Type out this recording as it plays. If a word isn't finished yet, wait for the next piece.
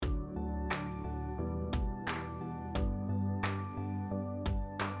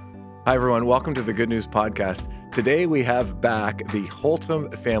Hi, everyone. Welcome to the Good News Podcast. Today, we have back the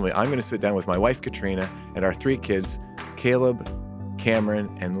Holtom family. I'm going to sit down with my wife, Katrina, and our three kids, Caleb, Cameron,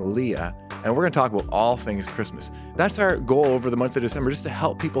 and Leah, and we're going to talk about all things Christmas. That's our goal over the month of December, just to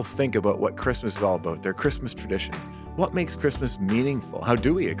help people think about what Christmas is all about, their Christmas traditions. What makes Christmas meaningful? How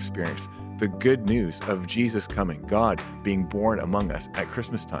do we experience the good news of Jesus coming, God being born among us at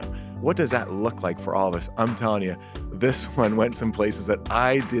Christmas time? What does that look like for all of us? I'm telling you, this one went some places that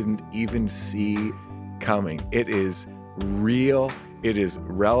I didn't even see coming. It is real, it is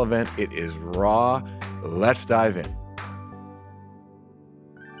relevant, it is raw. Let's dive in.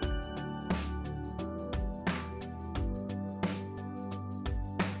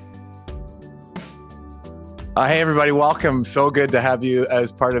 Hey, everybody. Welcome. So good to have you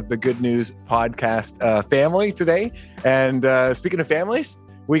as part of the Good News Podcast family today. And speaking of families,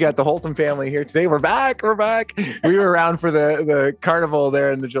 we got the Holtom family here today. We're back. We were around for the carnival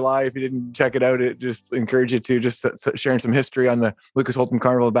there in the July. If you didn't check it out, it just encourage you to just sharing some history on the Lucas Holtom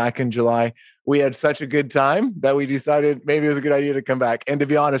Carnival back in July. We had such a good time that we decided maybe it was a good idea to come back. And to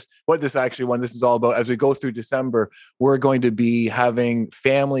be honest, what this is all about, as we go through December, we're going to be having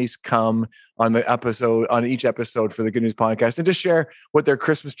families come on each episode for the Good News Podcast and just share what their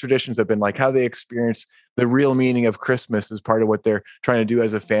Christmas traditions have been like, how they experience the real meaning of Christmas as part of what they're trying to do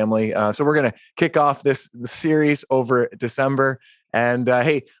as a family. So we're going to kick off the series over December. And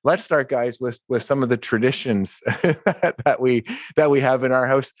hey, let's start, guys, with some of the traditions that we have in our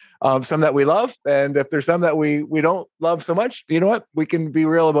house. Some that we love, and if there's some that we don't love so much, you know what? We can be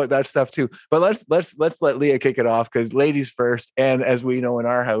real about that stuff too. But let's let Leah kick it off, because ladies first. And as we know in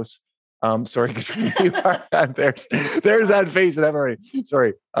our house, sorry, Katrina, there's that face that I've already.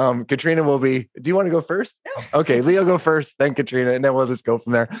 Sorry, Katrina will be. Do you want to go first? No. Okay, Leah go first, then Katrina, and then we'll just go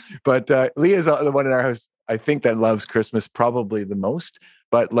from there. But Leah's the one in our house, I think, that loves Christmas probably the most.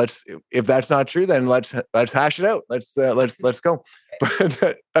 But if that's not true, then let's hash it out. Let's go.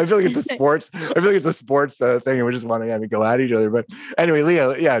 But I feel like it's a sports. Thing, and we just want to go at each other. But anyway,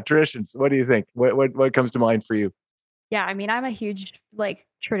 Leah, yeah, traditions. What do you think? What comes to mind for you? Yeah, I mean, I'm a huge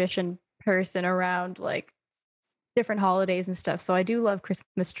tradition person around different holidays and stuff. So I do love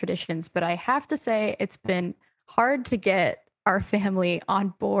Christmas traditions, but I have to say it's been hard to get our family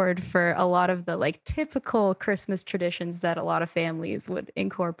on board for a lot of the typical Christmas traditions that a lot of families would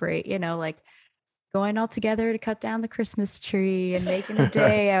incorporate, going all together to cut down the Christmas tree and making a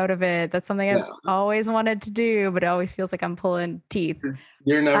day out of it. That's something I've always wanted to do, but it always feels like I'm pulling teeth.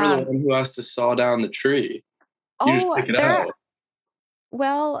 You're never the one who has to saw down the tree. You just pick it out.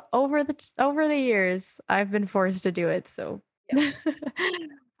 Well, over the years, I've been forced to do it. So, yeah.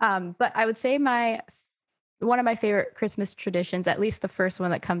 But I would say one of my favorite Christmas traditions, at least the first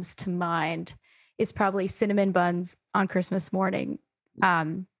one that comes to mind, is probably cinnamon buns on Christmas morning.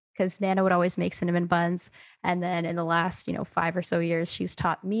 Because Nana would always make cinnamon buns, and then in the last 5 or so years, she's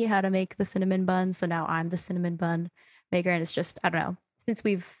taught me how to make the cinnamon buns. So now I'm the cinnamon bun maker, and it's just, I don't know. Since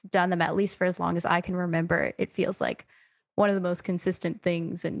we've done them at least for as long as I can remember, it feels like one of the most consistent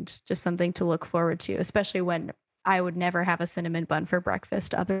things and just something to look forward to, especially when I would never have a cinnamon bun for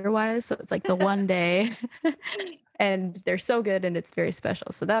breakfast otherwise. So it's like the one day and they're so good and it's very special.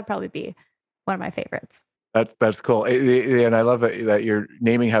 So that'd probably be one of my favorites. That's cool. And I love that you're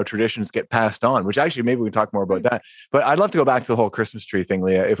naming how traditions get passed on, which actually maybe we can talk more about that. But I'd love to go back to the whole Christmas tree thing,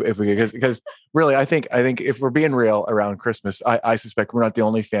 Leah, if we could, because really, I think if we're being real around Christmas, I suspect we're not the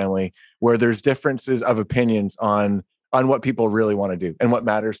only family where there's differences of opinions on what people really want to do and what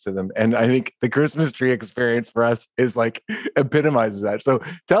matters to them. And I think the Christmas tree experience for us is epitomizes that. So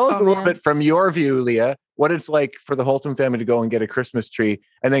tell us a little bit from your view, Leah, what it's like for the Holtom family to go and get a Christmas tree.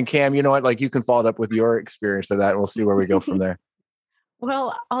 And then Cam, you know what, you can follow it up with your experience of that and we'll see where we go from there.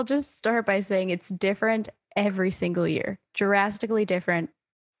 Well, I'll just start by saying it's different every single year, drastically different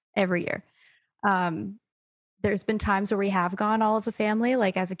every year. There's been times where we have gone all as a family,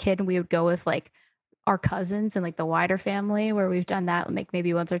 as a kid, we would go with our cousins and the wider family, where we've done that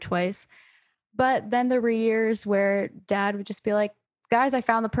maybe once or twice. But then there were years where Dad would just be like, guys, I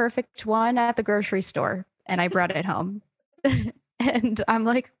found the perfect one at the grocery store and I brought it home. And I'm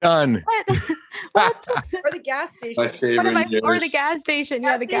like, done. What? Or the gas station. Or the gas station.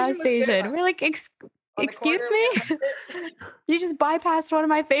 Yeah, the gas station. We're like, excuse me? You just bypassed one of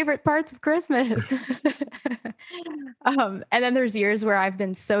my favorite parts of Christmas. And then there's years where I've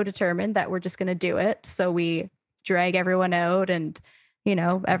been so determined that we're just going to do it. So we drag everyone out and,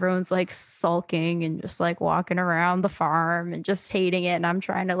 everyone's sulking and just walking around the farm and just hating it. And I'm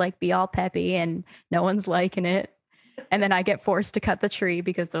trying to be all peppy and no one's liking it. And then I get forced to cut the tree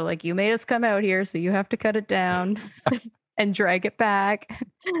because they're like, you made us come out here, so you have to cut it down. and drag it back.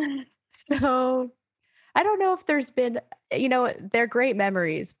 So I don't know if there's been, they're great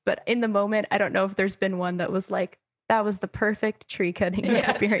memories, but in the moment, I don't know if there's been one that was like, that was the perfect tree cutting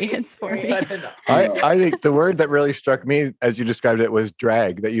experience for me. I think the word that really struck me as you described it was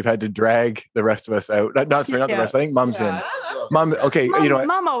drag, that you've had to drag the rest of us out. Not the rest. I think Mom's in. Mom, okay.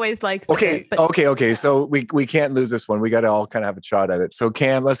 Mom always likes it. Okay. So we can't lose this one. We got to all kind of have a shot at it. So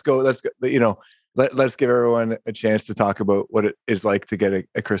Cam, let's go. Let's give everyone a chance to talk about what it is like to get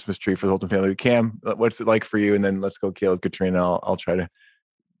a Christmas tree for the Holton family. Cam, what's it like for you? And then let's go, Caleb, Katrina. I'll try to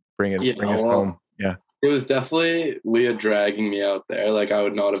bring us home. Yeah. It was definitely Leah dragging me out there. Like, I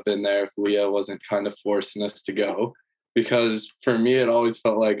would not have been there if Leah wasn't kind of forcing us to go. Because for me, it always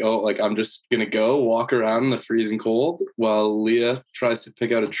felt like, I'm just going to go walk around in the freezing cold while Leah tries to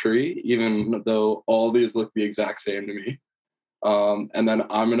pick out a tree, even though all these look the exact same to me. And then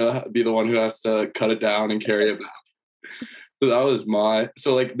I'm going to be the one who has to cut it down and carry it back. So that was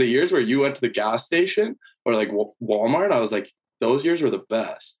like the years where you went to the gas station or like Walmart, I was like, those years were the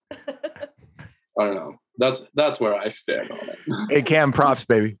best. I don't know. That's where I stand on it. Hey, Cam, props,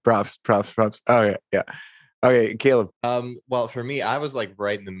 baby. Props. Oh, yeah. Okay, Caleb. Well, for me, I was like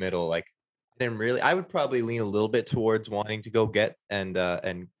right in the middle. Like, I would probably lean a little bit towards wanting to go get and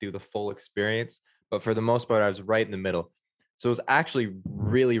do the full experience. But for the most part, I was right in the middle. So it was actually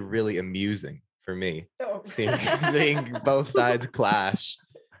really, really amusing for me seeing both sides clash,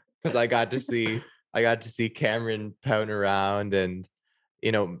 because I got to see Cameron pouting around, and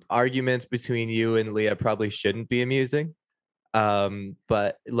arguments between you and Leah probably shouldn't be amusing.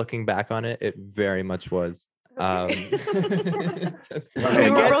 But looking back on it, it very much was. I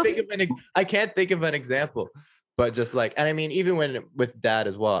can't think of an example, but just like, and I mean, even with Dad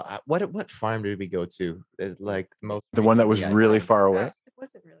as well. What farm did we go to? Like the one that was really far away. It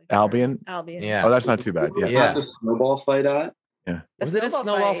wasn't really Albion. Yeah. Oh, that's not too bad. Yeah. Had the snowball fight at. Yeah. Was it a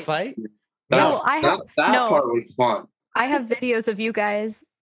snowball fight? That part was fun. I have videos of you guys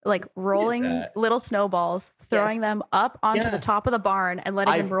like rolling little snowballs, throwing them up onto the top of the barn and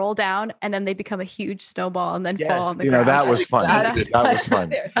letting them roll down, and then they become a huge snowball and then fall on the ground. That was fun. That was fun.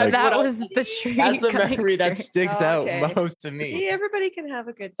 That was the tree. That's the memory that sticks out most to me. See, everybody can have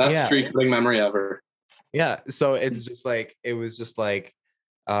a good time. Best tree cutting memory ever. Yeah. So it was just like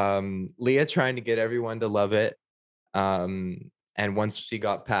Leah trying to get everyone to love it. And once she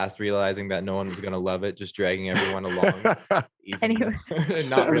got past realizing that no one was going to love it, just dragging everyone along. Anyway.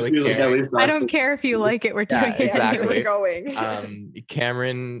 Not really caring. I don't care if you like it. We're doing it exactly. anyways. Going.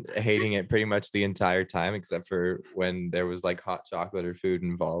 Cameron hating it pretty much the entire time, except for when there was like hot chocolate or food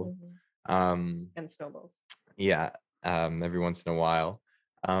involved. And snowballs. Yeah. Every once in a while.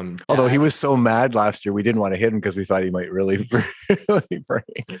 Although he was so mad last year, we didn't want to hit him because we thought he might really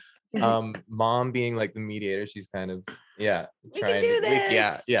break. Mom being like the mediator, she's kind of we can do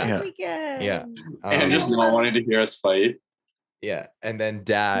this. Yeah. And just not wanting to hear us fight. Yeah. And then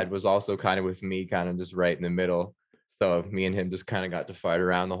Dad was also kind of with me, kind of just right in the middle. So me and him just kind of got to fight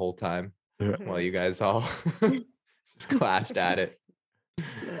around the whole time while you guys all just clashed at it.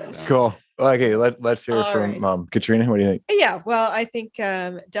 So. Cool. Okay, let's hear from Mom. Katrina, what do you think? Yeah, well, I think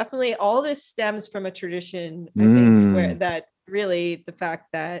definitely all this stems from a tradition. I think where that really the fact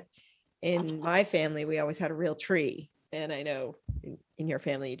that in my family we always had a real tree, and I know in your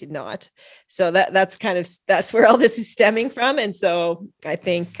family you did not. So that's where all this is stemming from, and so I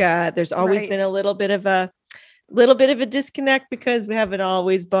think there's always been a little bit of a disconnect because we haven't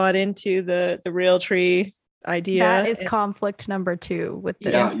always bought into the real tree idea. That is conflict number 2 with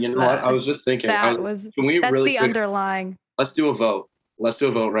this. Yeah, you know what? I was just thinking. That's the underlying. Let's do a vote. Let's do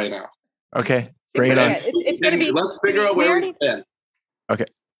a vote right now. Okay. Bring it on. It's going to be. Let's figure out where we stand. Okay.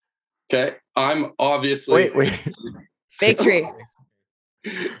 I'm obviously. Wait. Fake tree.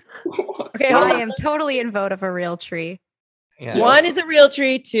 Okay. I am totally in vote of a real tree. Yeah. 1 is a real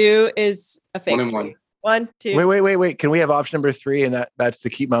tree. 2 is a fake 1 and tree. 1. 1, 2. Wait. Can we have option number 3, and that's to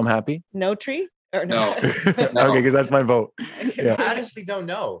keep Mom happy? No tree? Or no. Okay, because that's my vote. Yeah. I honestly don't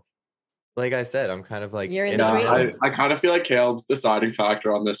know. Like I said, I'm kind of like You're in the tree? I kind of feel like Caleb's deciding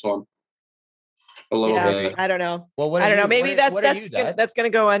factor on this one. A little bit. I don't know. Well, I don't know. Maybe that's gonna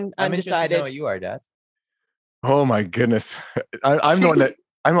go undecided. I'm interested to know what you are, Dad. Oh my goodness. I'm the one that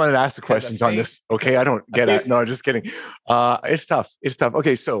ask the questions on this. Okay. I don't get it. No, just kidding. It's tough.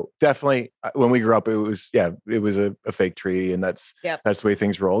 Okay. So definitely when we grew up, it was a fake tree, and that's the way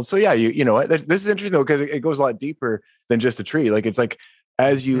things rolled. So yeah, you know what, this is interesting though, because it goes a lot deeper than just a tree. Like, it's like,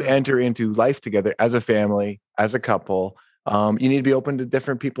 as you enter into life together as a family, as a couple, you need to be open to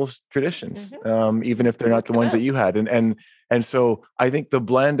different people's traditions, even if they're not the ones that you had. And so I think the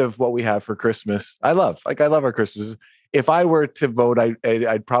blend of what we have for Christmas, I love our Christmas. if I were to vote,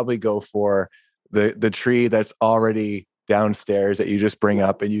 I'd probably go for the tree that's already downstairs that you just bring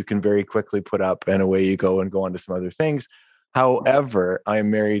up and you can very quickly put up, and away you go and go on to some other things. However, I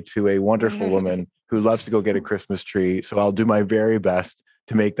am married to a wonderful woman who loves to go get a Christmas tree. So I'll do my very best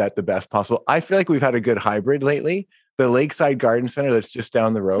to make that the best possible. I feel like we've had a good hybrid lately. The Lakeside Garden Center that's just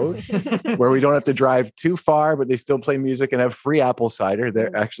down the road, where we don't have to drive too far, but they still play music and have free apple cider.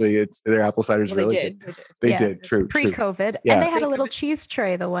 They're actually, their apple cider is really good. They did. True. Pre-COVID. Yeah. And they had a little cheese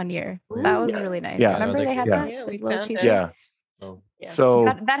tray the one year. That was really nice. Yeah. Remember they had that? Yeah, The we little found cheese it. tray? Yeah. Oh. Yes. So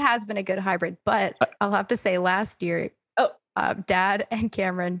That has been a good hybrid, but I'll have to say last year, Dad and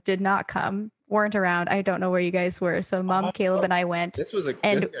Cameron did not come, weren't around. I don't know where you guys were. So Mom, Caleb, and I went. This is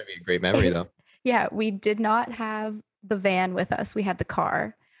gonna be a great memory though. Yeah, we did not have the van with us. We had the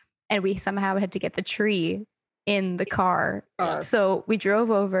car, and we somehow had to get the tree in the car. So we drove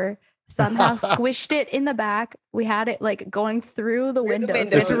over, somehow squished it in the back. We had it like going through the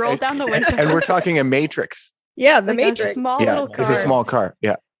windows. We had to roll down the windows. and we're talking a Matrix. Yeah, the Like Matrix. a small Yeah, little car. it's a small car.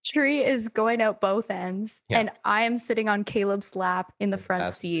 Yeah. Tree is going out both ends, and I am sitting on Caleb's lap in the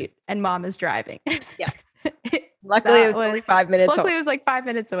front seat, and Mom is driving. Yeah. Luckily, it was only 5 minutes. Luckily, it was like 5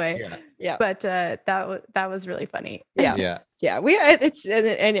 minutes away. Yeah. But that was really funny. Yeah.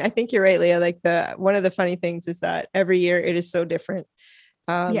 And I think you're right, Leah. Like one of the funny things is that every year it is so different.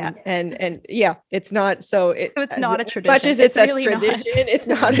 And it's not so. It's not a tradition. Much as it's really a tradition, it's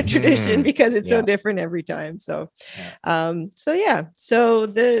not a tradition because it's so different every time. So, So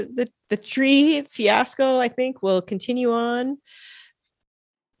the tree fiasco, I think, will continue on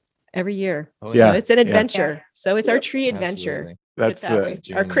every year. Oh, So it's an adventure. So it's our tree adventure. Absolutely.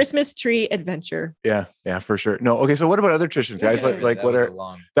 That's our Christmas tree adventure. Yeah, for sure. No, okay. So what about other traditions, guys? Like what are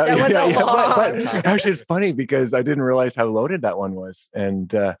That was a long- but actually, it's funny because I didn't realize how loaded that one was, and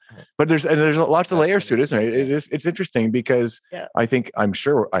but there's lots of layers to it, isn't it? It's interesting because I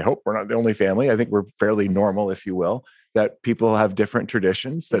hope we're not the only family. I think we're fairly normal, if you will, that people have different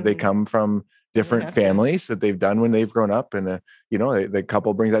traditions that they come from different families that they've done when they've grown up, and the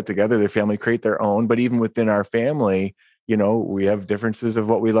couple brings that together. Their family create their own, but even within our family, we have differences of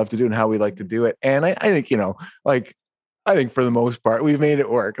what we love to do and how we like to do it. And I think, I think for the most part, we've made it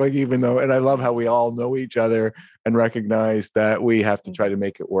work. Like, even though, and I love how we all know each other and recognize that we have to try to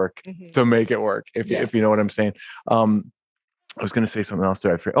make it work to make it work. If you know what I'm saying. I was going to say something else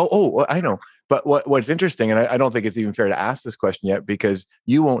there. I know. But what's interesting, and I don't think it's even fair to ask this question yet, because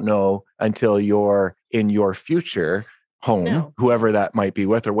you won't know until you're in your future home, whoever that might be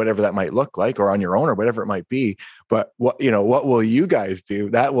with, or whatever that might look like, or on your own, or whatever it might be. But what will you guys do?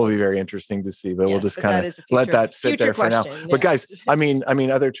 That will be very interesting to see. But we'll just kind of let that sit there for now. But guys, I mean,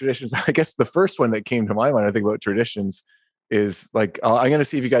 other traditions. I guess the first one that came to my mind, I think, about traditions is like, I'm going to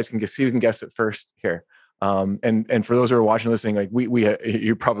see if you guys can guess. See if you can guess it first here. And for those who are watching, listening, like we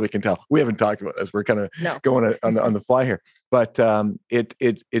you probably can tell we haven't talked about this. We're kind of going on the fly here. But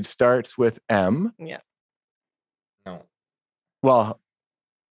it starts with M. Yeah. No. Well,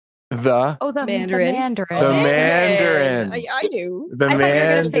 the Mandarin. The Mandarin. I knew. The I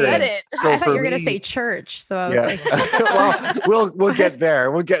Mandarin. I thought you were going to say church. So I was like, well, we'll get there.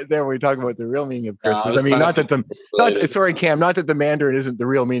 We'll get there when we talk about the real meaning of Christmas. I mean, not that the Mandarin isn't the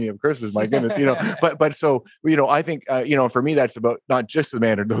real meaning of Christmas. My goodness, but so, I think, for me, that's about not just the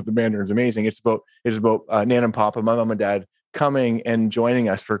Mandarin, though the Mandarin's amazing. It's about Nan and Papa, my mom and dad, coming and joining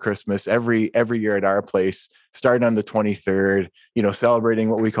us for Christmas every year at our place, starting on the 23rd, celebrating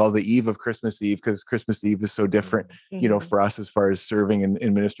what we call the eve of Christmas Eve, because Christmas Eve is so different, for us as far as serving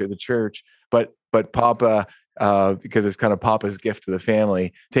in ministry of the church. But Papa, because it's kind of Papa's gift to the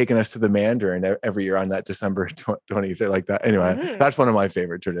family, taking us to the Mandarin every year on that December 23rd, like that. Anyway, that's one of my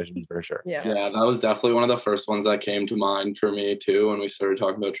favorite traditions for sure. Yeah, that was definitely one of the first ones that came to mind for me too when we started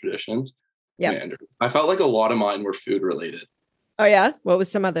talking about traditions. Yeah, I felt like a lot of mine were food related. Oh yeah, what was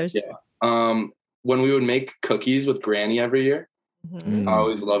some others? Yeah, when we would make cookies with Granny every year, I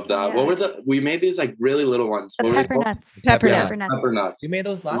always loved that. Yeah. What were we made these like really little ones? Pepper nuts. Pepper nuts. You made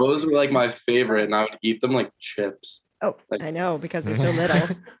those last Those were like my favorite, and I would eat them like chips. Oh, I know, because they're so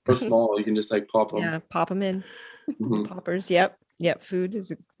little. So small, you can just like pop them. Yeah, pop them in. Poppers. Yep. Food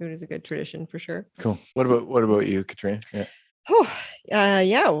is a good tradition for sure. Cool. What about you, Katrina? Yeah.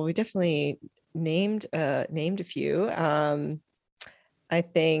 Well, we definitely named a few. I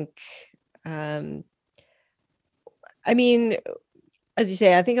think I mean, as you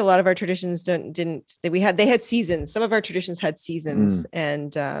say, I think a lot of our traditions they had seasons. Some of our traditions had seasons,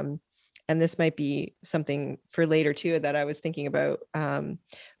 and this might be something for later too that I was thinking about.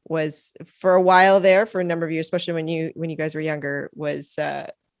 Was for a while there, for a number of years, especially when you guys were younger, was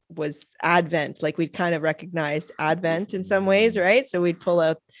was Advent. Like we'd kind of recognized Advent in some ways, right? So we'd pull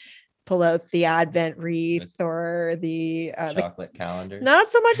out the Advent wreath or the chocolate calendar. Not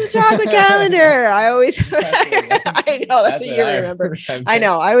so much the chocolate calendar. I always I know that's what you remember. I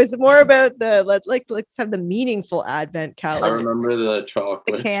know. I was more about the let's have the meaningful Advent calendar. I remember the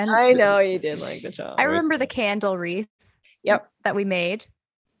chocolate. I know you did like the chocolate. I remember the candle wreath. Yep. That we made.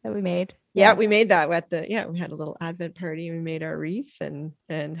 Yeah, we made that at we had a little Advent party. We made our wreath and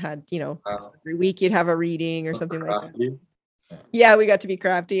had, every week you'd have a reading or something like that. Yeah, we got to be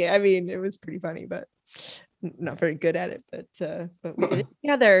crafty. I mean, it was pretty funny, but not very good at it. But we did it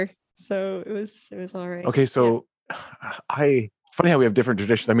together, so it was all right. Okay, so it's funny how we have different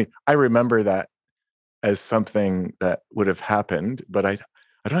traditions. I mean, I remember that as something that would have happened, but I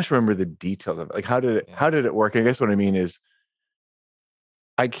don't actually remember the details of it. Like, how did it work? I guess what I mean is,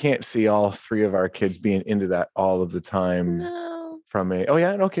 I can't see all three of our kids being into that all of the time. No. Okay,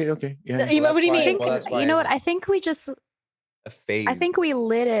 yeah. No, what do you mean? You know what? I think we just. A phase. I think we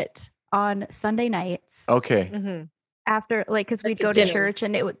lit it on Sunday nights. Okay. Mm-hmm. After, like, because we'd go dinner. to church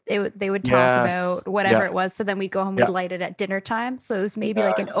and they would talk about whatever it was. So then we'd go home, we'd light it at dinner time. So it was maybe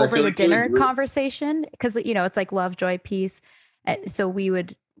like an over the dinner conversation, because it's like love, joy, peace. And so we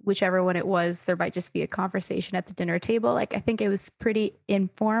would, whichever one it was, there might just be a conversation at the dinner table. Like, I think it was pretty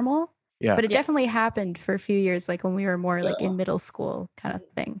informal. Yeah. But it definitely happened for a few years, like when we were more like in middle school kind of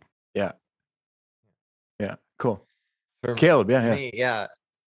thing. Yeah. Yeah. Cool. For Caleb, me,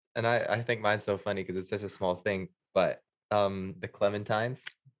 and I think mine's so funny because it's such a small thing, but the clementines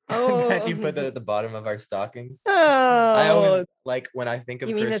that you put at the bottom of our stockings. Oh, I always like when I think of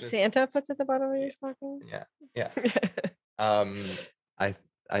you mean Christmas, that Santa puts at the bottom of your stocking? Yeah.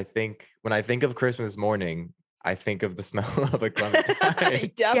 I think when I think of Christmas morning, I think of the smell of a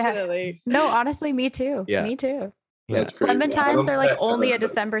clementine. Definitely. No, honestly, me too. Yeah. Me too. That's crazy. Clementines are like only a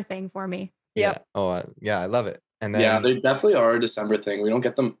December thing for me. Yep. Oh, I love it. And then they definitely are a December thing. We don't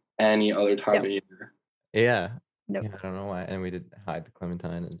get them any other time of year. Yeah. Nope. I don't know why. And we did hide the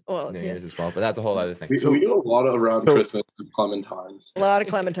clementine and New Yes. Year's as well, but that's a whole other thing. We do a lot around Christmas with clementines. A lot of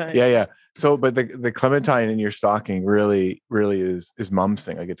clementines. Yeah. So, but the clementine in your stocking really is mom's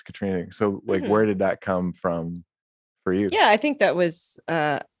thing. Like, it's Katrina thing. So, like, where did that come from for you? Yeah, I think that was.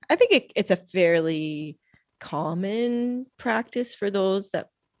 I think it's a fairly common practice for those that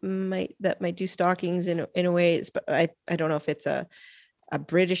might do stockings in a way. But I don't know if it's a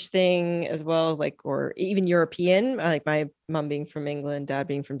British thing as well, like, or even European, like my mom being from England, dad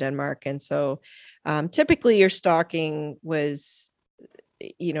being from Denmark. And so typically your stocking was,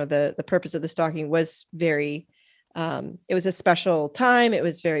 the purpose of the stocking was very, it was a special time. It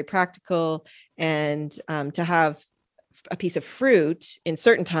was very practical. And to have a piece of fruit in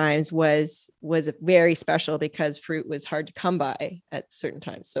certain times was very special because fruit was hard to come by at certain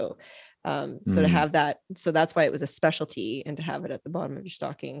times. So to have that, so that's why it was a specialty, and to have it at the bottom of your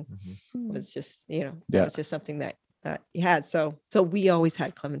stocking was just, it was just something that you had. So we always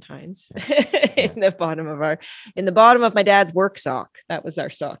had clementines in the bottom of my dad's work sock. That was our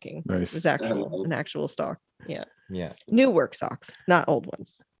stocking. Nice. It was an actual stock. Yeah. New work socks, not old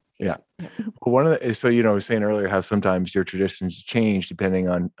ones. Yeah. Well, one of the, so, I was saying earlier how sometimes your traditions change depending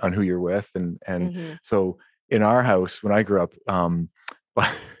on who you're with. And so in our house, when I grew up,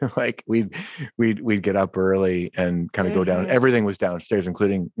 like we'd get up early and kind of go down. Everything was downstairs,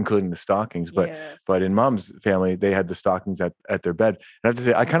 including the stockings. But in mom's family, they had the stockings at their bed. And I have to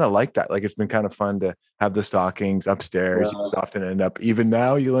say, I kind of like that. Like, it's been kind of fun to have the stockings upstairs. Yeah. You often end up, even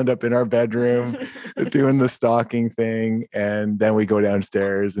now, you'll end up in our bedroom doing the stocking thing, and then we go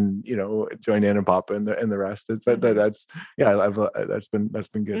downstairs and join in and Papa and the rest. But that's that's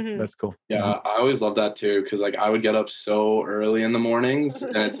been good. That's cool. Yeah, I always love that too, because like I would get up so early in the mornings,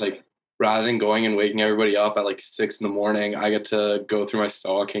 and it's like, rather than going and waking everybody up at like 6 a.m, I get to go through my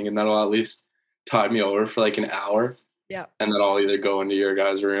stocking, and that'll at least tide me over for like an hour. Yeah. And then I'll either go into your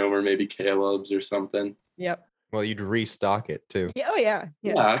guys' room or maybe Caleb's or something. Yep. Well, you'd restock it too. Yeah. Oh yeah.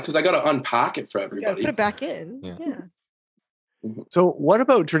 Yeah, because I got to unpack it for everybody. Put it back in. Yeah. So what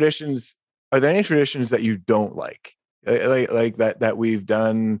about traditions? Are there any traditions that you don't like that we've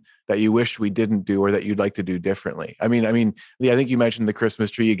done that you wish we didn't do, or that you'd like to do differently? I mean, I think you mentioned the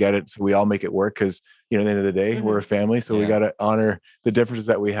Christmas tree. You get it. So we all make it work because, at the end of the day, we're a family. So we got to honor the differences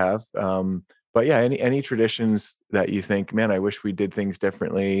that we have. But yeah, any traditions that you think, man, I wish we did things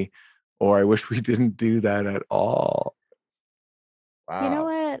differently, or I wish we didn't do that at all? Wow. You know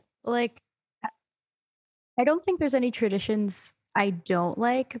what? Like, I don't think there's any traditions I don't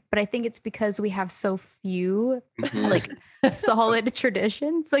like, but I think it's because we have so few Mhm. like solid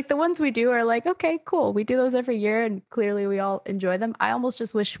traditions. Like the ones we do are like, okay, cool. We do those every year and clearly we all enjoy them. I almost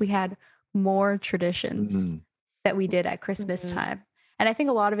just wish we had more traditions that we did at Christmas Mhm. time. And I think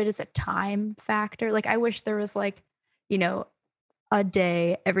a lot of it is a time factor. Like I wish there was like, you know, a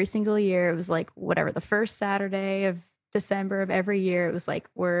day every single year. It was like whatever, the first Saturday of December of every year. It was like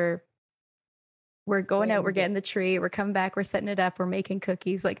we're going out, we're getting the tree, we're coming back, we're setting it up, we're making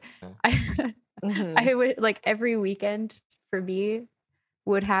cookies. Like I Mhm. I would like every weekend for me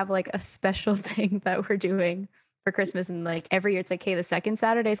would have like a special thing that we're doing for Christmas. And like every year it's like, hey, the second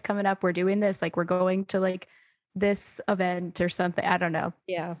Saturday's coming up, we're doing this, like we're going to like this event or something. I don't know.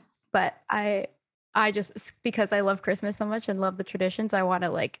 Yeah. But I just because I love Christmas so much and love the traditions, I want to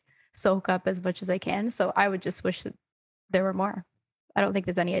like soak up as much as I can. So I would just wish that there were more. I don't think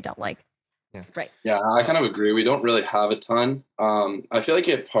there's any I don't like. Right. Yeah, I kind of agree. We don't really have a ton. I feel like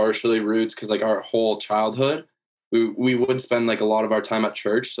it partially roots because like our whole childhood, we would spend like a lot of our time at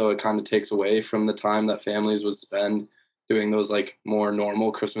church, so it kind of takes away from the time that families would spend doing those like more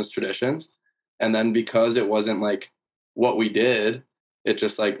normal Christmas traditions. And then because it wasn't like what we did, it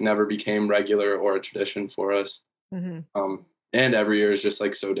just like never became regular or a tradition for us. Mhm. And every year is just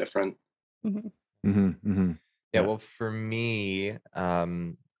like so different. Mhm. Yeah, Yeah. well, for me,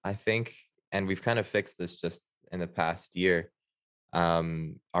 I think, and we've kind of fixed this just in the past year,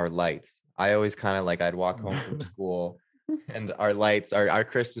 our lights. I always kind of like I'd walk home from school and our lights, our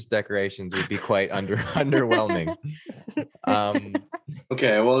Christmas decorations would be quite underwhelming.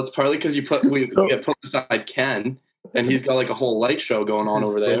 Okay, well, it's partly because we So- get put beside Ken, and he's got like a whole light show going on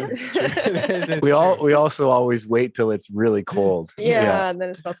over there. we also always wait till it's really cold. Yeah, and then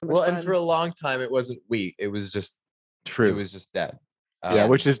it's not so much Well, fun. and for a long time it wasn't wheat. It was just True. It was just dead. Yeah,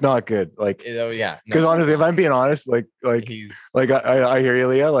 which is not good. Like, yeah. because honestly, if I'm being honest, like he's I hear you,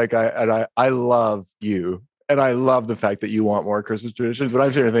 Leah. Like I love you, and I love the fact that you want more Christmas traditions. But I'm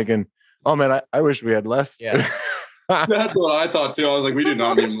sitting here thinking, oh man, I wish we had less. Yeah. That's what I thought too. I was like, we do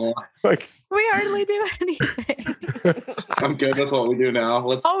not need more. Like, We hardly do anything. I'm good with what we do now.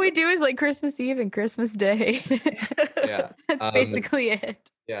 Let's. All we do is like Christmas Eve and Christmas Day. yeah. That's basically it.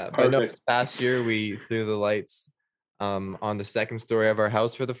 Yeah, but no, Perfect. this past year we threw the lights on the second story of our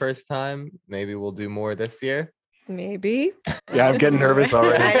house for the first time. Maybe we'll do more this year. Maybe. yeah, I'm getting nervous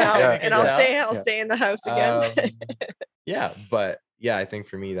already. I know. Yeah, And I'll yeah. stay in the house again. Yeah, but yeah, I think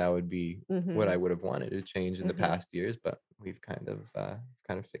for me that would be Mhm. what I would have wanted to change in the Mhm. past years, but we've kind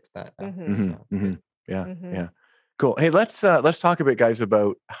of fixed that now. Mhm. Mhm, So it's mhm. good. Yeah, Mhm. yeah. Cool. Hey, let's talk a bit, guys,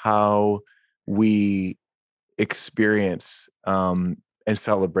 about how we experience and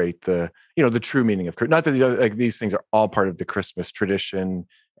celebrate the the true meaning of Christmas. Not that like these things are all part of the Christmas tradition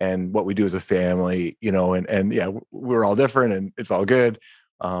and what we do as a family, and yeah, we're all different and it's all good.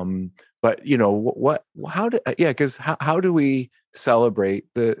 But how do because how do we celebrate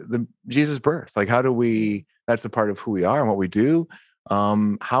the Jesus birth? Like how do we? That's a part of who we are and what we do.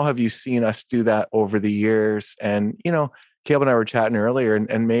 How have you seen us do that over the years? And Caleb and I were chatting earlier,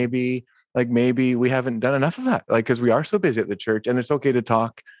 and maybe we haven't done enough of that, like because we are so busy at the church, and it's okay to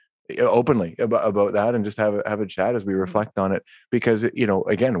talk openly about that and just have a chat as we reflect on it, because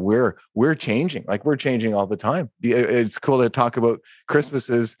again, we're changing, like we're changing all the time. It's cool to talk about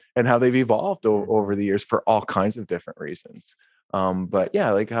Christmases and how they've evolved over the years for all kinds of different reasons. But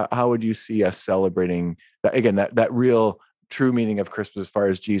yeah, like how would you see us celebrating that again, that real true meaning of Christmas as far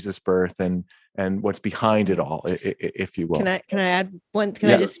as Jesus' birth and what's behind it all, if you will. Can I add one? Can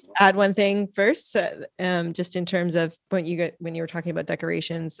Yeah. I just add one thing first? Just in terms of when you were talking about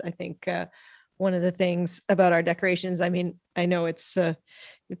decorations, I think one of the things about our decorations, I mean, I know it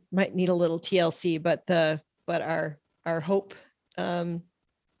might need a little TLC, but our hope,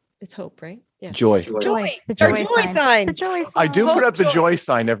 it's hope, right? Yeah. Joy. Joy. The Our joy joy sign. The joy I do sign. put up the Joy. joy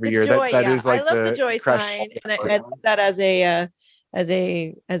sign every The year. joy, That yeah. is like I love the joy crush. sign, and I love that as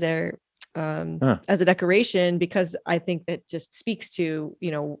a decoration, because I think that just speaks to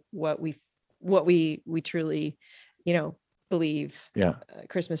what we truly believe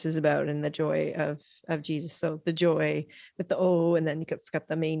Christmas is about, and the joy of Jesus. So the joy with the O, and then it's got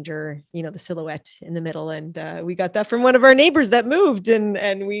the manger, the silhouette in the middle, and we got that from one of our neighbors that moved,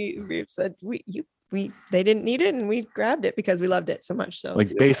 and we said they didn't need it, and we grabbed it because we loved it so much. So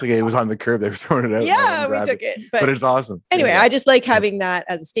Like basically it was on the curb, they were throwing it out. yeah, we took it. But it's awesome. Anyway, Yeah. I just like having that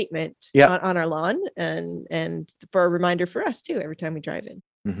as a statement Yeah. on our lawn, and for a reminder for us too every time we drive in.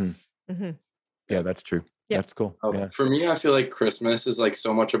 Mhm. Mhm. Yeah, that's true. Yeah. That's cool. Yeah. For me, I feel like Christmas is like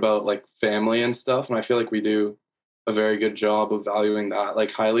so much about like family and stuff, and I feel like we do a very good job of valuing that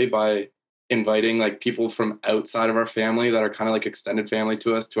like highly by inviting like people from outside of our family that are kind of like extended family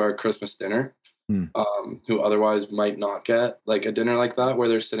to us to our Christmas dinner, who otherwise might not get like a dinner like that where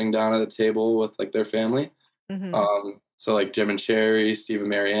they're sitting down at a table with like their family. So like Jim and Sherry, Steve and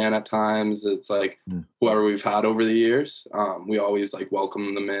Marianne at times, it's like whoever we've had over the years, we always like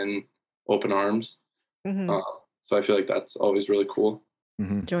welcome them in open arms. So I feel like that's always really cool.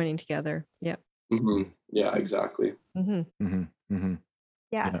 Joining together. Yeah. Yeah, exactly.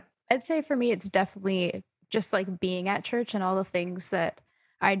 Yeah. I'd say for me, it's definitely just like being at church and all the things that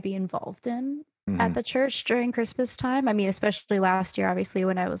I'd be involved in at the church during Christmas time. I mean, especially last year, obviously,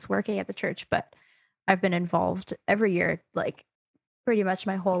 when I was working at the church, but I've been involved every year, like pretty much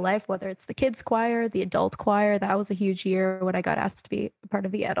my whole life, whether it's the kids choir, the adult choir. That was a huge year when I got asked to be a part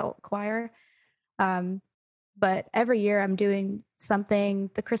of the adult choir. But every year I'm doing something,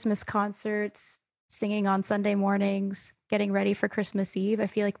 the Christmas concerts, singing on Sunday mornings, getting ready for Christmas Eve. I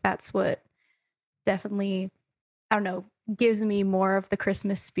feel like that's what definitely, I don't know, gives me more of the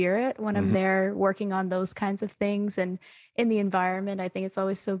Christmas spirit when I'm there working on those kinds of things. And in the environment, I think it's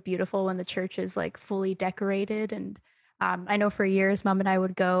always so beautiful when the church is like fully decorated. And I know for years, Mom and I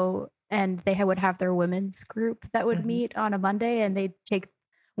would go and they would have their women's group that would meet on a Monday, and they'd take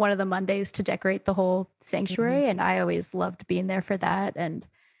one of the Mondays to decorate the whole sanctuary. And I always loved being there for that. And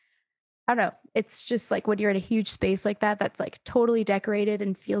I don't know, it's just like when you're in a huge space like that, that's like totally decorated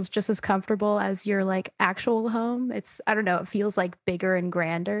and feels just as comfortable as your like actual home. It's, I don't know, it feels like bigger and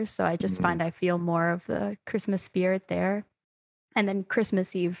grander. So I just find I feel more of the Christmas spirit there. And then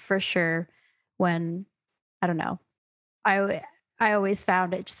Christmas Eve for sure, when, I don't know, I always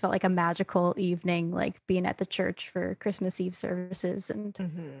found it just felt like a magical evening, like being at the church for Christmas Eve services. And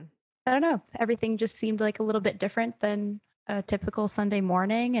I don't know, everything just seemed like a little bit different than a typical Sunday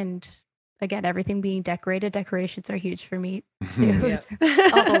morning. And again, everything being decorated, decorations are huge for me too.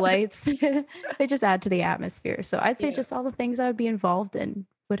 All the lights, they just add to the atmosphere. So I'd say just all the things I would be involved in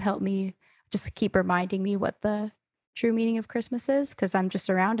would help me just keep reminding me what the true meaning of Christmas is, because I'm just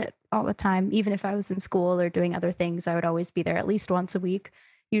around it all the time. Even if I was in school or doing other things, I would always be there at least once a week,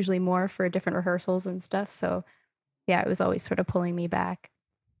 usually more for different rehearsals and stuff. So yeah, it was always sort of pulling me back.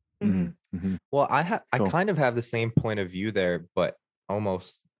 Well, I kind of have the same point of view there, but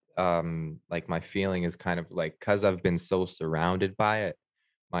almost like my feeling is kind of like, because I've been so surrounded by it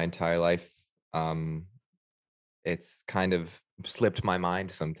my entire life, it's kind of slipped my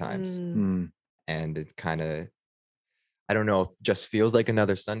mind sometimes. And it's kind of, I don't know if just feels like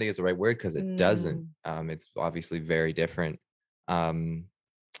another Sunday is the right word, because it doesn't. It's obviously very different.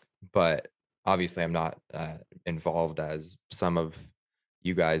 But obviously I'm not involved as some of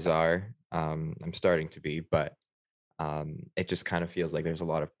you guys are. I'm starting to be, but it just kind of feels like there's a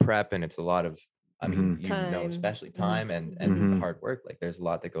lot of prep, and it's a lot of, I mean, you know, especially time and hard work. Like there's a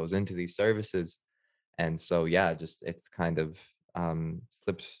lot that goes into these services. And so, yeah, just it's kind of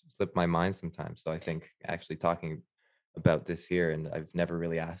slipped my mind sometimes. So I think actually talking about this here, and I've never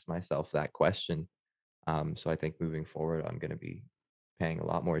really asked myself that question. So I think moving forward, I'm going to be paying a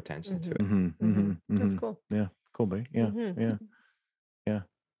lot more attention to it. That's cool. Yeah, cool, buddy. Yeah.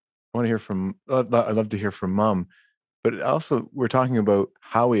 I want to hear from. I'd love to hear from Mom, but also we're talking about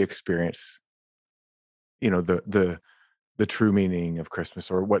how we experience, the true meaning of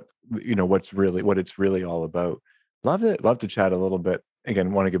Christmas, or what what it's really all about. Love to chat a little bit.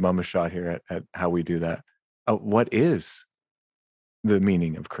 Again, want to give Mom a shot here at how we do that. What is the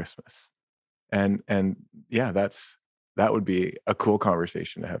meaning of Christmas? And yeah, that would be a cool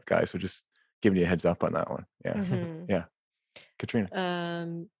conversation to have, guys. So just giving you a heads up on that one. Yeah. Yeah. Katrina.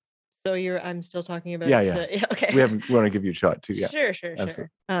 So I'm still talking about okay. We want to give you a shot too. Yeah. Sure.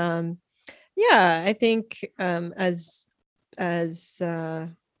 Yeah, I think as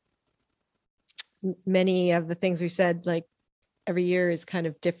many of the things we said, like every year is kind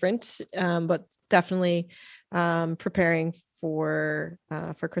of different, but definitely preparing for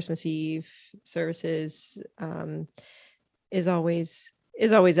Christmas Eve services is always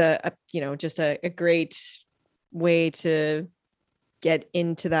a just a great way to get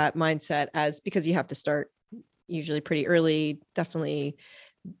into that mindset, because you have to start usually pretty early. Definitely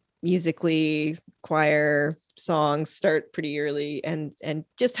musically, choir songs start pretty early, and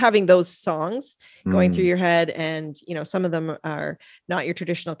just having those songs going through your head, and some of them are not your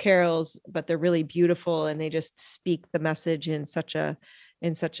traditional carols, but they're really beautiful, and they just speak the message in such a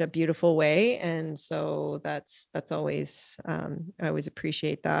beautiful way. And so that's always I always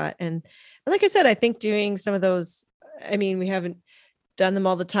appreciate that. And like I said, I think doing some of those, I mean, we haven't done them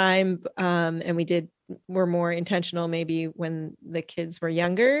all the time, and we're more intentional maybe when the kids were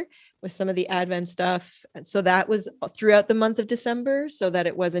younger, some of the Advent stuff. And so that was throughout the month of December, so that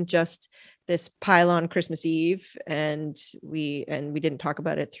it wasn't just this pile on Christmas Eve and we didn't talk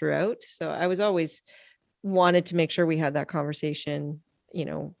about it throughout. So I was always wanted to make sure we had that conversation,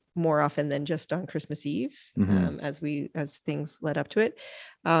 more often than just on Christmas Eve, as things led up to it.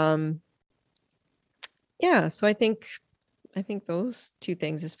 So I think those two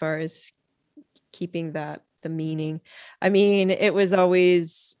things, as far as keeping the meaning. I mean, it was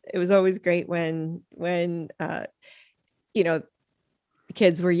always great when the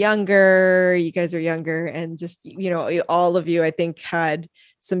kids were younger, you guys were younger, and just, all of you, I think, had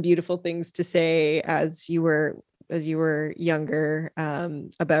some beautiful things to say as you were younger,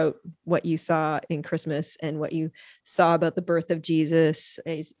 about what you saw in Christmas and what you saw about the birth of Jesus,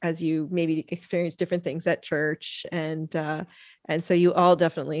 as you maybe experienced different things at church. And so you all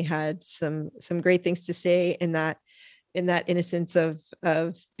definitely had some great things to say in that innocence of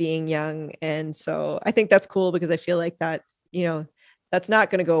being young. And so I think that's cool, because I feel like that, that's not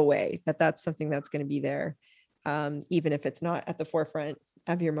going to go away, that's something that's going to be there, even if it's not at the forefront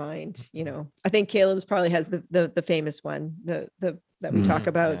of your mind. I think Caleb's probably has the famous one, that we talk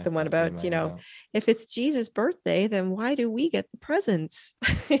about, the one about, if it's Jesus' birthday, then why do we get the presents?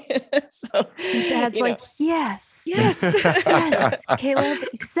 So Dad's like, yes, Caleb,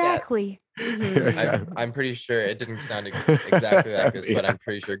 exactly. I'm pretty sure it didn't sound exactly like this, but I'm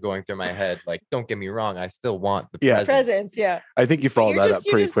pretty sure going through my head, like, don't get me wrong, I still want the presents. I think you followed that up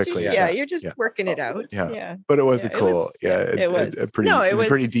pretty quickly. You're just working it out. But it was cool. It was a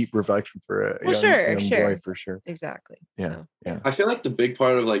pretty deep reflection for a young boy, for sure. Exactly. I feel like the big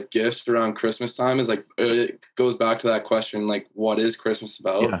part of like gifts around Christmas time is like, it goes back to that question, like, what is Christmas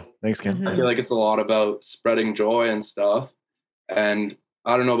about? Yeah, thanks, Ken. I feel like it's a lot about spreading joy and stuff. And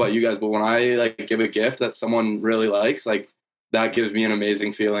I don't know about you guys, but when I like give a gift that someone really likes, like, that gives me an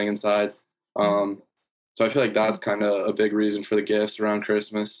amazing feeling inside. So I feel like that's kind of a big reason for the gifts around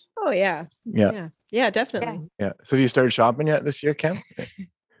Christmas. Oh yeah, definitely. Yeah. So have you started shopping yet this year, Cam?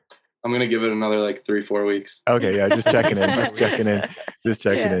 I'm going to give it another like 3-4 weeks. Okay. Yeah. Just checking in.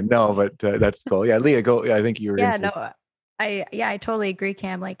 No, but that's cool. Yeah. Leah, go. Yeah, I think you were. I totally agree,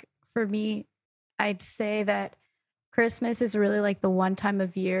 Cam. Like, for me, I'd say that Christmas is really like the one time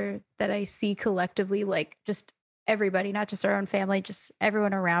of year that I see collectively, like, just everybody, not just our own family, just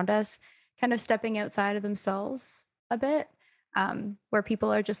everyone around us, kind of stepping outside of themselves a bit, where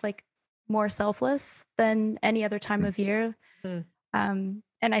people are just like more selfless than any other time of year.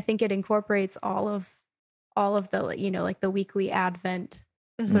 And I think it incorporates all of the, like the weekly Advent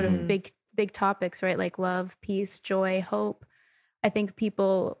sort of big topics, right? Like love, peace, joy, hope. I think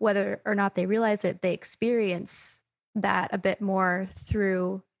people, whether or not they realize it, they experience that a bit more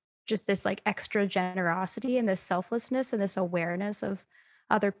through just this like extra generosity and this selflessness and this awareness of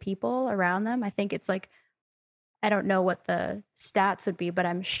other people around them. I think it's like, I don't know what the stats would be, but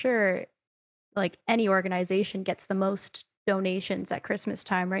I'm sure like any organization gets the most donations at Christmas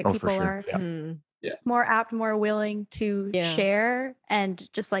time, right? People are more apt, more willing to share and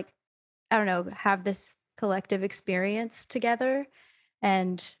just like, I don't know, have this collective experience together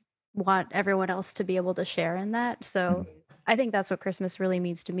and want everyone else to be able to share in that. So I think that's what Christmas really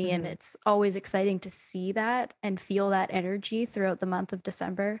means to me. And it's always exciting to see that and feel that energy throughout the month of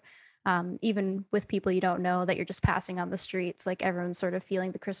December. Even with people you don't know that you're just passing on the streets, like everyone's sort of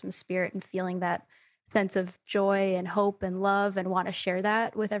feeling the Christmas spirit and feeling that sense of joy and hope and love and want to share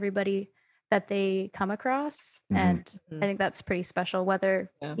that with everybody that they come across. And I think that's pretty special,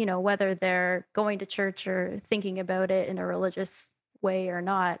 whether they're going to church or thinking about it in a religious way or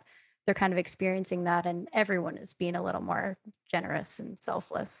not, they're kind of experiencing that, and everyone is being a little more generous and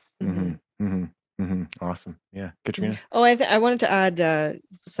selfless. Awesome. Yeah. Katrina. Oh, I wanted to add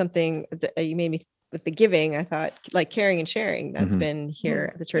something that you made me with the giving. I thought like caring and sharing, that's been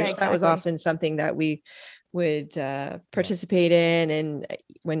here at the church. Yeah, That was often something that we would participate in, and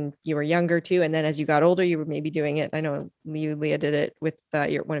when you were younger too, and then as you got older you were maybe doing it. I know Leah did it with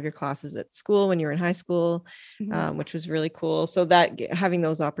one of your classes at school when you were in high school, which was really cool. So that having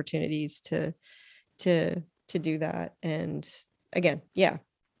those opportunities to do that, and again,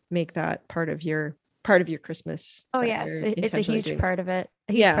 make that part of your Christmas. Oh yeah, it's a huge part of it.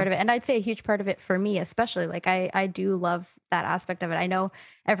 And I'd say a huge part of it for me, especially. Like I do love that aspect of it. I know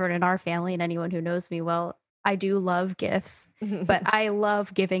everyone in our family and anyone who knows me well, I do love gifts, but I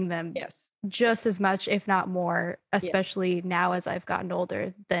love giving them just as much, if not more, especially now as I've gotten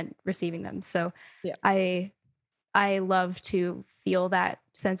older, than receiving them. So I love to feel that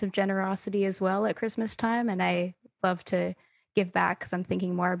sense of generosity as well at Christmas time, and I love to give back because I'm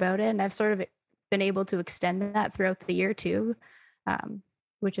thinking more about it, and I've sort of been able to extend that throughout the year too.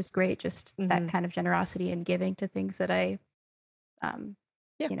 which is great. Just that kind of generosity and giving to things that I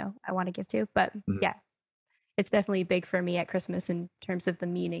I want to give to. But yeah, it's definitely big for me at Christmas in terms of the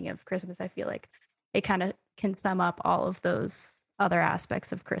meaning of Christmas. I feel like it kind of can sum up all of those other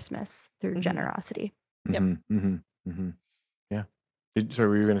aspects of Christmas through generosity. Yep. Yeah. Sorry,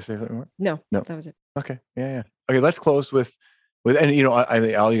 were you going to say something more? No, No. that was it. Okay. Yeah. Okay. Let's close with, and I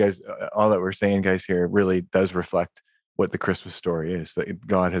think all you guys, all that we're saying, guys, here really does reflect what the Christmas story is. That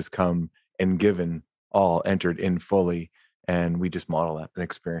God has come and given all, entered in fully, and we just model that and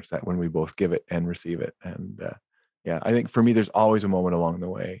experience that when we both give it and receive it. And I think for me, there's always a moment along the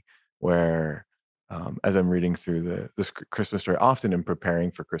way where, as I'm reading through this Christmas story, often in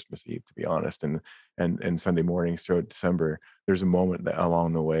preparing for Christmas Eve, to be honest, and Sunday mornings throughout December, there's a moment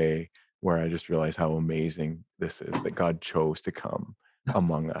along the way where I just realize how amazing this is, that God chose to come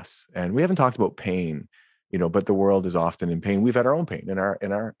among us. And we haven't talked about pain, but the world is often in pain. We've had our own pain in our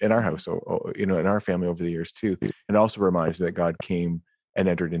house, in our family over the years too. And it also reminds me that God came and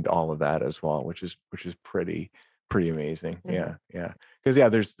entered into all of that as well, which is pretty amazing. Yeah.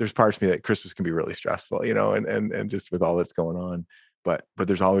 Because there's parts of me that Christmas can be really stressful, and just with all that's going on. But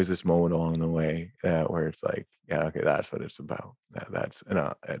there's always this moment along the way where it's like, yeah, okay, that's what it's about. That's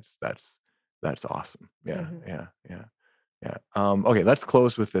awesome. Yeah. Okay, let's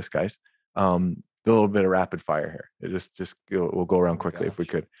close with this, guys. A little bit of rapid fire here. We'll go around quickly if we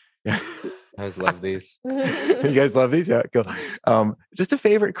could. Yeah. I always love these. You guys love these? Yeah, go. Just a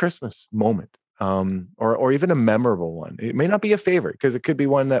favorite Christmas moment, or even a memorable one. It may not be a favorite because it could be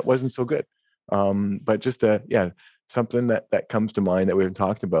one that wasn't so good. But just something that comes to mind that we haven't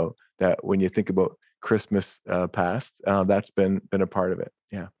talked about, that when you think about Christmas past, that's been a part of it.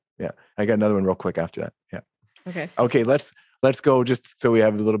 Yeah. I got another one real quick after that. Yeah. Okay. Let's go just so we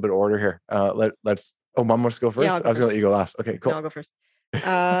have a little bit of order here. Let's. Oh, Mom wants to go first. Yeah, I was gonna let you go last. Okay, cool. No, I'll go first.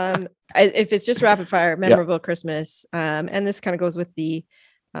 If it's just rapid fire, memorable Christmas, and this kind of goes with the,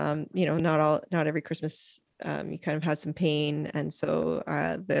 not every Christmas, you kind of have some pain, and so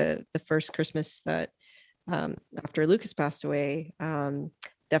the first Christmas that after Lucas passed away,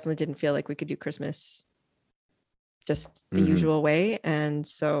 definitely didn't feel like we could do Christmas just the usual way, and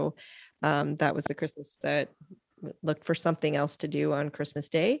so that was the Christmas that looked for something else to do on Christmas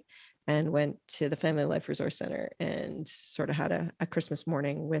Day, and went to the Family Life Resource Center and sort of had a Christmas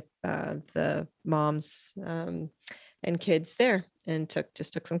morning with the moms and kids there, and took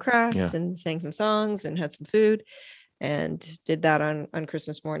some crafts and sang some songs and had some food, and did that on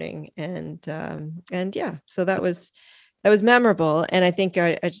Christmas morning. And so that was memorable. And I think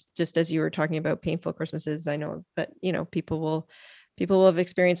I just, as you were talking about painful Christmases, I know that, people will have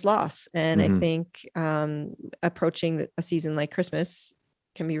experienced loss. And I think approaching a season like Christmas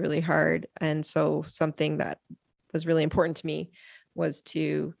can be really hard. And so something that was really important to me was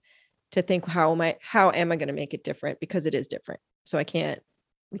to think, how am I going to make it different? Because it is different. So we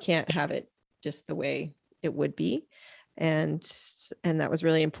can't have it just the way it would be. And that was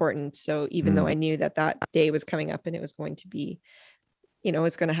really important. So even though I knew that day was coming up and it was going to be,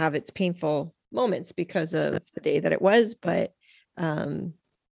 it's going to have its painful moments because of the day that it was, but kind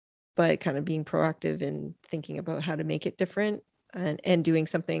of being proactive and thinking about how to make it different and doing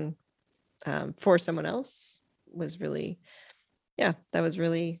something for someone else was really,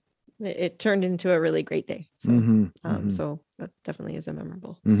 it turned into a really great day. So, so that definitely is a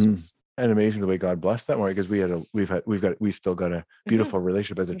memorable Christmas. And amazing the way God blessed that one, because we've still got a beautiful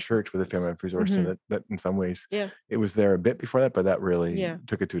relationship as a church with the Family Life Resource, and that in some ways, it was there a bit before that, but that really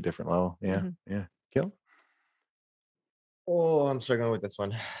took it to a different level. Yeah. Gil? Oh, I'm struggling with this one.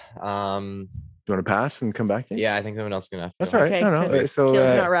 Do you want to pass and come back to you? Yeah, I think someone else is gonna have to That's go. all right. Okay, No. So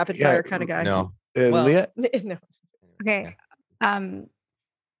Gil's not a rapid fire kind of guy. No. Leah? No. Okay.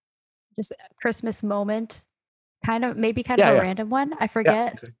 Just a Christmas moment, kind of a random one. I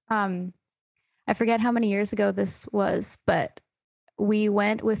forget. I forget how many years ago this was, but we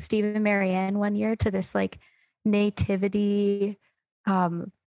went with Steve and Marianne one year to this like nativity.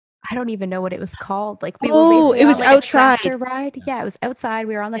 I don't even know what it was called. Like we were basically it was on, like, outside. a tractor ride. Yeah, it was outside.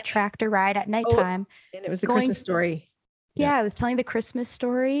 We were on the tractor ride at nighttime. And it was the Christmas story. Yeah, I was telling the Christmas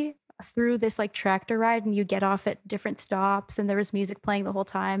story through this like tractor ride, and you get off at different stops, and there was music playing the whole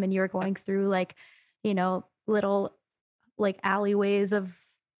time, and you were going through like, little like alleyways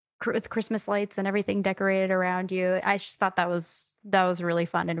with Christmas lights and everything decorated around you. I just thought that was really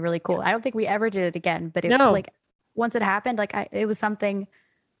fun and really cool. I don't think we ever did it again, but it like once it happened, like it was something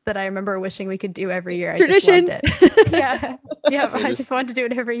that I remember wishing we could do every year. Tradition. I just loved it. Yeah. Yeah. I Just- just wanted to do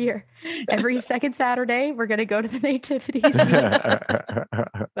it every year. Every second Saturday, we're going to go to the nativities. But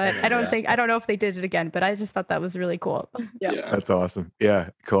I don't know if they did it again, but I just thought that was really cool. Yeah. That's awesome. Yeah,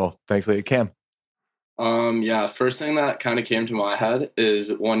 cool. Thanks, Leah. Cam. Yeah, first thing that kind of came to my head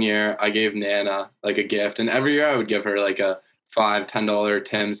is one year I gave Nana like a gift, and every year I would give her like a $5-10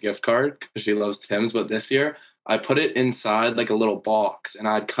 Tim's gift card because she loves Tim's. But this year I put it inside like a little box, and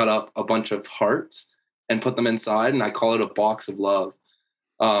I'd cut up a bunch of hearts and put them inside, and I call it a box of love.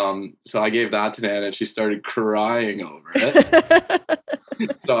 So I gave that to Nana, and she started crying over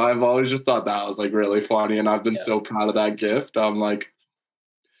it. So I've always just thought that was like really funny, and I've been so proud of that gift. I'm like,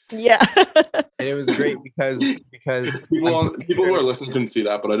 Yeah. And it was great because people who are listening couldn't see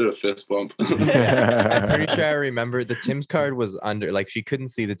that, but I did a fist bump. I'm pretty sure I remember the Tim's card was under, like she couldn't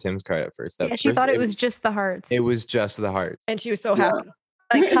see the Tim's card at first. Yeah, she thought it was just the hearts. It was just the heart. And she was so happy.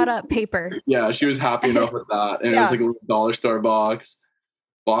 like cut up paper. Yeah, she was happy enough with that, and it was like a little dollar store box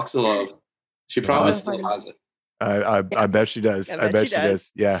of love. She probably still has it. I bet she does. I bet she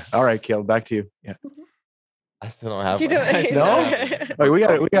does. Yeah. All right, Caleb, back to you. Yeah. I still don't have You one. don't- No? Like, we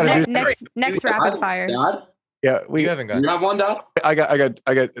gotta do Next rapid fire. Dad, Yeah, You haven't got you have one, Dad? I got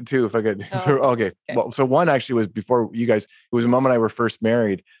two if I could. Oh, Okay. Well, so one actually was before you guys. It was Mom and I were first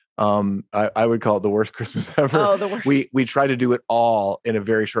married. I would call it the worst Christmas ever. Oh, the worst. We tried to do it all in a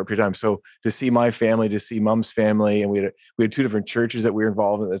very short period of time. So to see my family, to see Mom's family, and we had two different churches that we were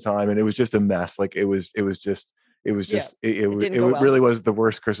involved in at the time, and it was just a mess. Like it really was the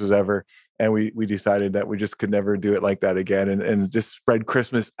worst Christmas ever. And we decided that we just could never do it like that again, and just spread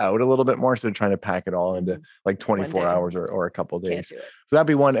Christmas out a little bit more instead of trying to pack it all into like 24 hours or a couple of days. So that'd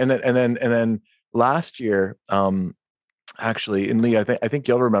be one. And then last year, actually, and Lee, I think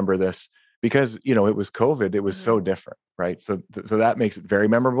you'll remember this because it was COVID. It was so different, right? So that makes it very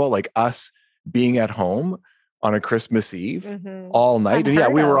memorable. Like us being at home on a Christmas Eve all night.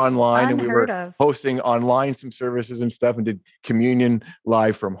 And we were online and we were hosting online some services and stuff and did communion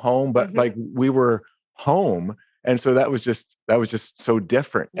live from home, but like we were home. And so that was just so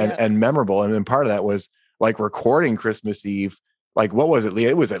different and memorable. And then part of that was like recording Christmas Eve. Like, what was it, Leah?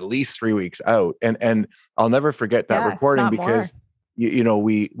 It was at least 3 weeks out. And I'll never forget that recording because,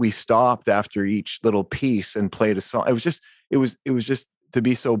 we stopped after each little piece and played a song. It was just to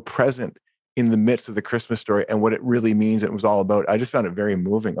be so present in the midst of the Christmas story and what it really means. It was all about. I just found it very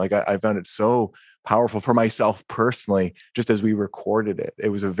moving. Like I found it so powerful for myself personally, just as we recorded it. It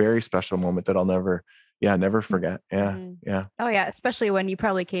was a very special moment that I'll never forget. Yeah. Yeah. Oh yeah. Especially when you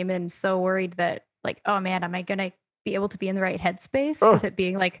probably came in so worried that like, oh man, am I going to be able to be in the right headspace with it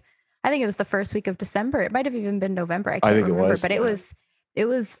being like, I think it was the first week of December. It might've even been November. I can't remember, but it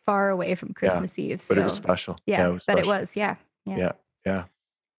was far away from Christmas Eve. So but it was special. Yeah. It was special. But it was, yeah.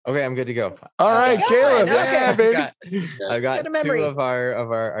 Okay, I'm good to go. All right, Caleb. Okay. Yeah, baby. I got Good two memory. of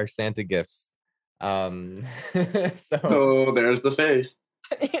our Santa gifts. Oh, there's the face.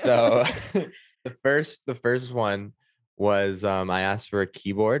 So the first one was I asked for a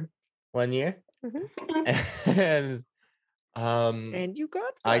keyboard one year, and you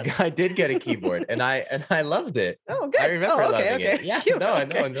got I did get a keyboard, and I loved it. Oh, good. I remember loving it. Yeah, Cute. no, I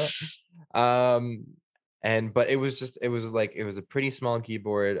know. But it was a pretty small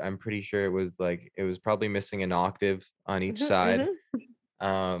keyboard. I'm pretty sure it was probably missing an octave on each side.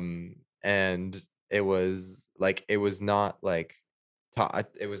 And it was not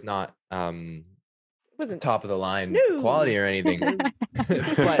wasn't top of the line quality or anything.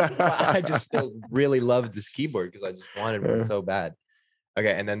 but I just still really loved this keyboard because I just wanted one so bad.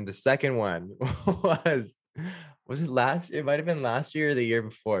 Okay, and then the second one was it last? It might have been last year or the year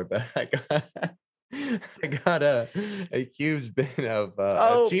before, but I got a huge bin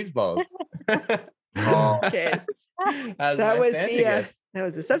of cheese balls. Okay. That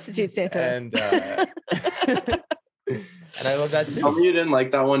was the substitute Santa. And and I love that too. Tell me you didn't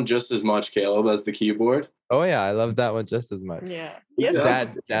like that one just as much, Caleb, as the keyboard. Oh yeah, I love that one just as much. Yeah. Yes.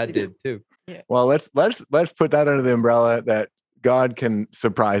 Dad did too. Yeah. Well, let's put that under the umbrella that God can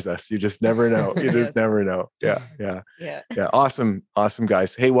surprise us. You just never know. You just never know. Yeah. Awesome,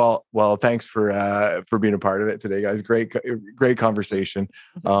 guys. Hey, well, thanks for being a part of it today, guys. Great conversation.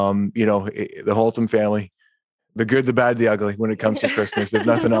 The Holtom family, the good, the bad, the ugly when it comes to Christmas. If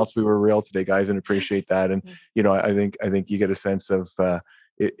nothing else, we were real today, guys, and appreciate that. And I think you get a sense of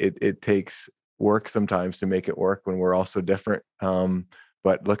it takes work sometimes to make it work when we're all so different.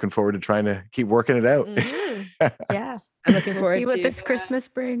 But looking forward to trying to keep working it out. Yeah. I'm looking forward see to what this Christmas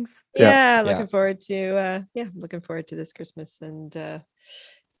brings. Looking forward to this Christmas and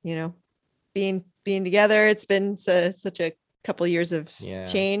being together. It's been such a couple years of Yeah.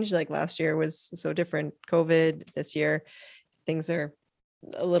 change. Like last year was so different, COVID. This year, things are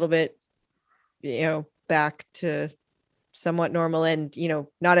a little bit, back to somewhat normal. And,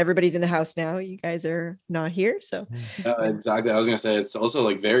 not everybody's in the house now. You guys are not here. So Exactly. I was going to say, it's also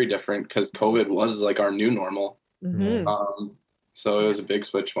like very different because COVID was like our new normal. mhm. So it was a big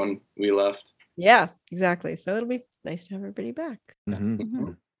switch when we left. Yeah, exactly. So it'll be nice to have everybody back.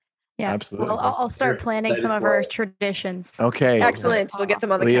 Mhm. Yeah, Absolutely. I'll start planning some of our traditions. Okay. Excellent. We'll get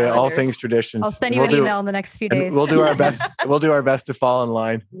them on the Leah, calendar. all things traditions. I'll send you an email in the next few days. We'll do our best. We'll do our best to fall in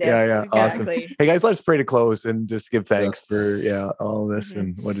line. Yes, Awesome. exactly. Hey guys, let's pray to close and just give thanks for all this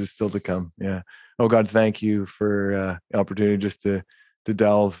and what is still to come. Yeah. Oh God, thank you for the opportunity just to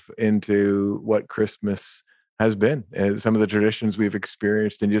delve into what Christmas has been and some of the traditions we've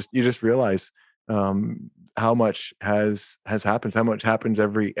experienced, and you just realize how much has happened, how much happens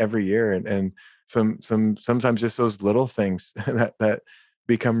every year, and sometimes just those little things that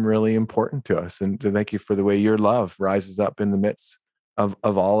become really important to us. And to thank you for the way your love rises up in the midst of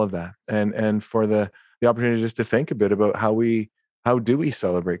all of that, and for the opportunity just to think a bit about how do we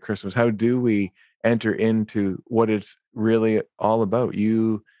celebrate Christmas? How do we enter into what it's really all about?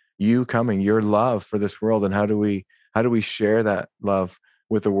 You coming, your love for this world, and how do we share that love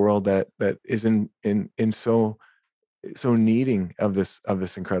with a world that is in so needing of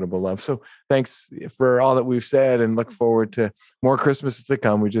this incredible love. So thanks for all that we've said, and look forward to more Christmases to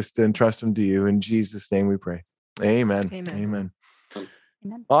come. We just entrust them to you. In Jesus' name we pray. Amen. Amen. Amen.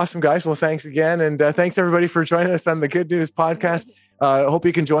 Awesome, guys. Well, thanks again. And thanks everybody for joining us on the Good News Podcast. I hope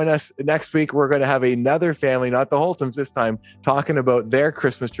you can join us next week. We're going to have another family, not the Holtoms this time, talking about their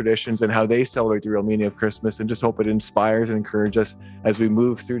Christmas traditions and how they celebrate the real meaning of Christmas, and just hope it inspires and encourages us as we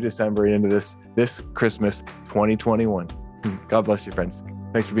move through December and into this Christmas 2021. God bless you, friends.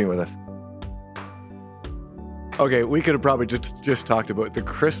 Thanks for being with us. Okay, we could have probably just talked about the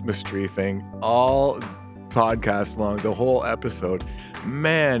Christmas tree thing all podcast long, the whole episode.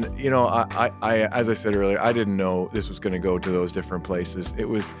 Man, I as I said earlier, I didn't know this was going to go to those different places. It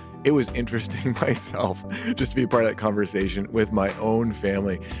was interesting myself just to be part of that conversation with my own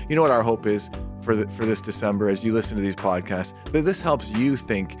family. You know what our hope is for this December, as you listen to these podcasts, that this helps you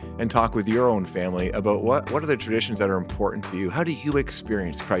think and talk with your own family about what are the traditions that are important to you. How do you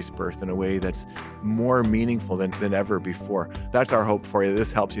experience Christ's birth in a way that's more meaningful than ever before? That's our hope for you.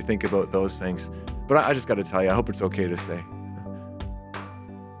 This helps you think about those things. But I just got to tell you, I hope it's okay to say,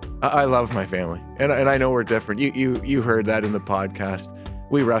 I love my family, and I know we're different. You heard that in the podcast.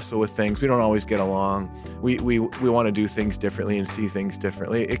 We wrestle with things. We don't always get along. We want to do things differently and see things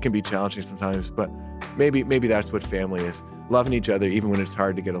differently. It can be challenging sometimes, but maybe that's what family is. Loving each other even when it's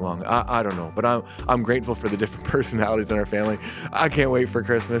hard to get along. I don't know, but I'm grateful for the different personalities in our family. I can't wait for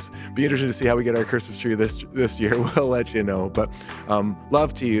Christmas. Be interested to see how we get our Christmas tree this year. We'll let you know. But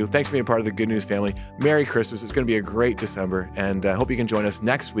love to you. Thanks for being part of the Good News family. Merry Christmas. It's going to be a great December, and I hope you can join us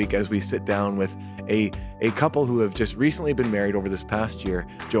next week as we sit down with a couple who have just recently been married over this past year,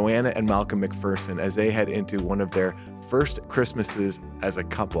 Joanna and Malcolm McPherson, as they head into one of their first Christmases as a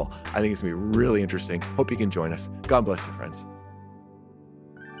couple. I think it's going to be really interesting. Hope you can join us. God bless you, friends.